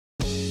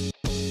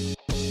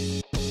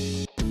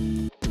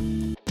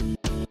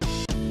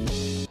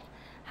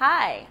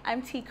Hi,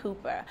 I'm T.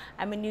 Cooper.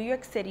 I'm a New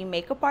York City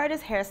makeup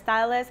artist,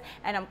 hairstylist,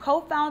 and I'm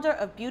co-founder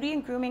of beauty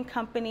and grooming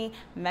company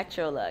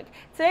MetroLook.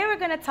 Today we're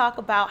going to talk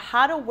about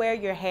how to wear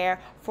your hair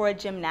for a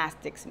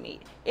gymnastics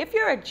meet. If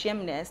you're a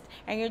gymnast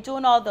and you're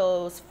doing all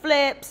those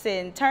flips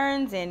and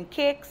turns and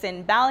kicks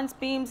and balance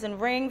beams and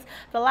rings,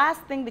 the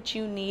last thing that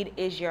you need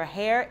is your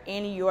hair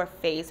in your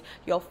face.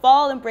 You'll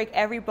fall and break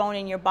every bone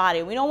in your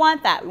body. We don't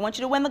want that. We want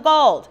you to win the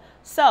gold.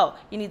 So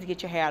you need to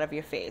get your hair out of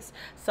your face.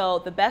 So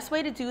the best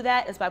way to do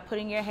that is by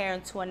putting your hair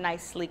into a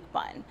nice sleek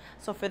bun.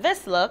 So for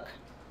this look,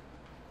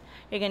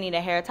 you're gonna need a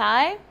hair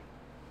tie,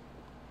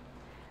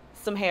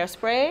 some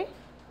hairspray,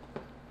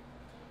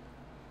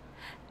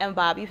 and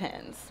bobby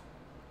pins.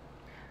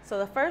 So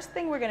the first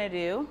thing we're gonna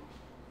do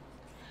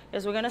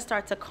is we're gonna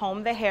start to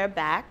comb the hair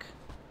back,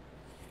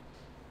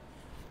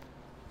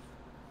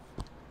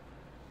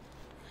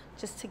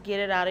 just to get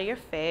it out of your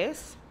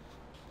face.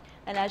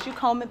 And as you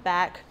comb it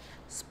back,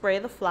 spray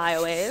the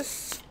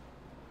flyaways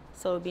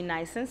so it'll be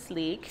nice and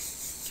sleek.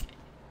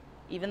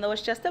 Even though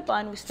it's just a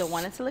bun, we still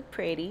want it to look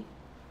pretty.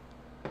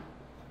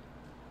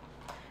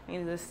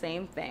 And do the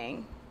same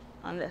thing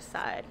on this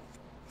side.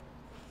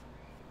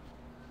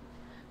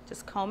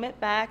 Just comb it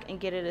back and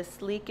get it as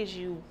sleek as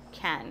you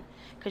can,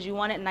 because you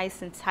want it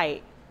nice and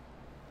tight.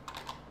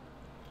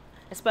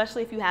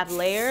 Especially if you have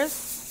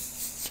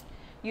layers,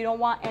 you don't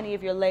want any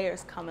of your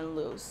layers coming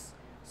loose.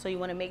 So you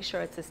want to make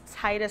sure it's as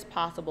tight as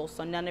possible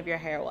so none of your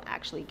hair will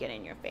actually get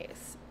in your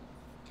face.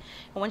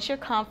 And once you're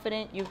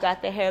confident you've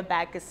got the hair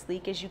back as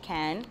sleek as you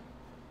can,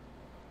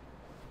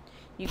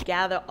 you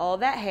gather all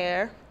that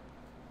hair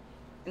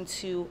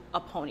into a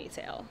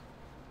ponytail.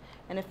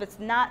 And if it's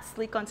not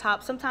sleek on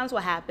top, sometimes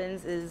what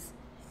happens is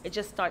it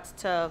just starts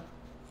to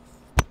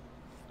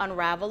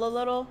unravel a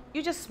little.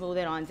 You just smooth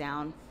it on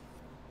down.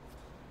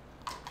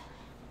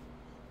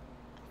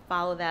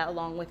 Follow that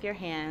along with your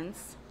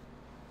hands.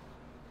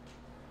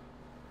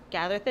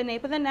 Gather at the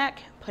nape of the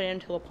neck, put it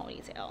into a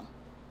ponytail.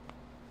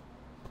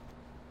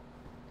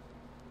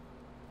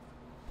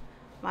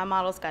 My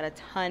model's got a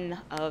ton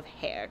of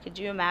hair. Could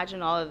you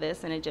imagine all of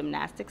this in a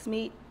gymnastics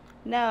meet?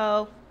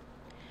 No.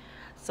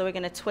 So we're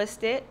gonna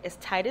twist it as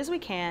tight as we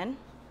can.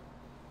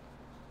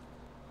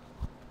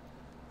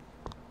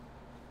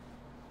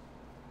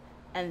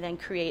 And then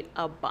create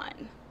a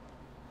bun.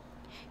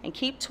 And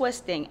keep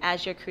twisting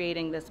as you're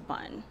creating this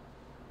bun.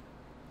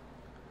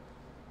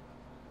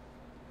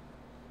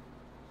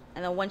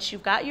 And then once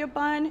you've got your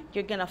bun,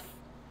 you're gonna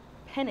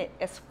pin it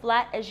as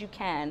flat as you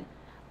can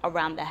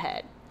around the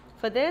head.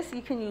 For this,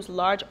 you can use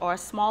large or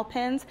small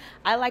pins.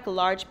 I like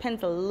large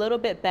pins a little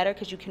bit better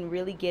because you can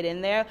really get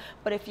in there.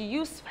 But if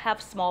you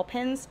have small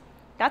pins,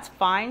 that's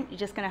fine. You're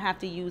just gonna have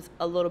to use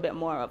a little bit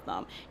more of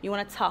them. You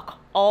wanna tuck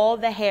all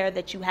the hair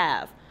that you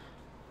have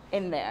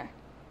in there.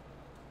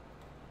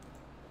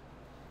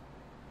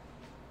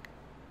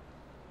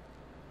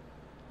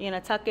 You're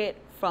gonna tuck it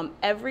from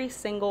every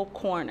single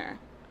corner.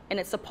 And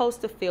it's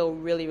supposed to feel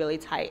really, really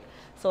tight.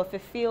 So if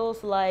it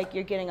feels like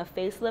you're getting a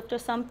facelift or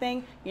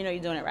something, you know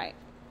you're doing it right.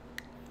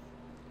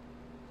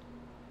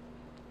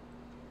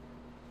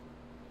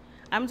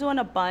 I'm doing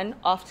a bun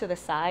off to the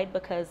side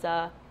because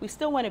we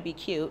still want to be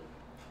cute.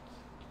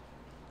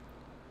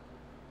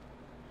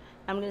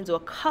 I'm going to do a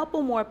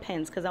couple more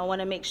pins because I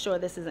want to make sure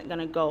this isn't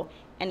going to go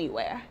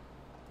anywhere.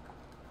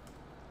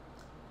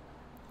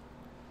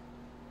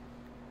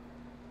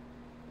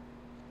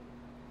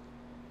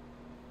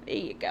 There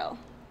you go.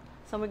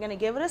 So we're going to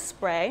give it a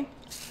spray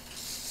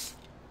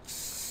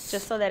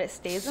just so that it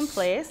stays in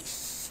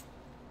place.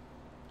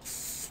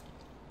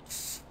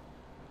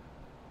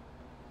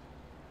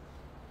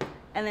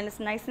 And then it's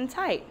nice and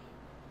tight.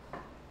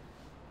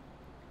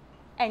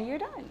 And you're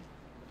done.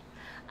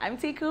 I'm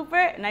T. Cooper,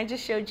 and I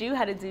just showed you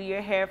how to do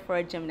your hair for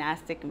a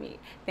gymnastic meet.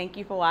 Thank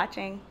you for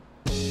watching.